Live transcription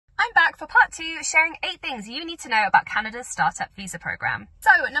I'm back for part 2, sharing 8 things you need to know about Canada's startup visa program.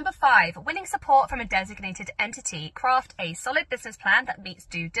 So, number 5, winning support from a designated entity. Craft a solid business plan that meets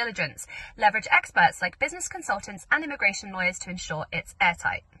due diligence. Leverage experts like business consultants and immigration lawyers to ensure it's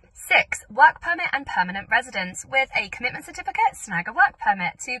airtight. 6, work permit and permanent residence. With a commitment certificate, snag a work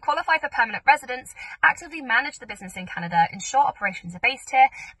permit. To qualify for permanent residence, actively manage the business in Canada, ensure operations are based here,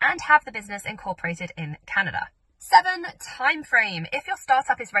 and have the business incorporated in Canada. 7, time frame. If your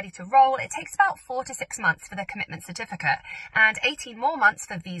startup is ready to roll, it takes about 4 to 6 months for the commitment certificate and 18 more months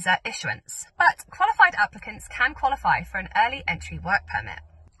for visa issuance. But qualified applicants can qualify for an early entry work permit.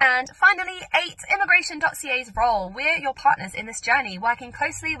 And finally, 8, Immigration.ca's role. We're your partners in this journey. Working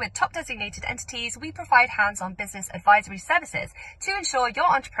closely with top designated entities, we provide hands-on business advisory services to ensure your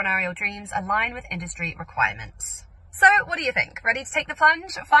entrepreneurial dreams align with industry requirements. So what do you think? Ready to take the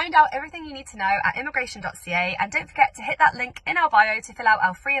plunge? Find out everything you need to know at Immigration.ca, and don't forget to hit that link in our bio to fill out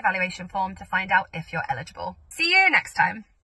our free evaluation form to find out if you're eligible. See you next time.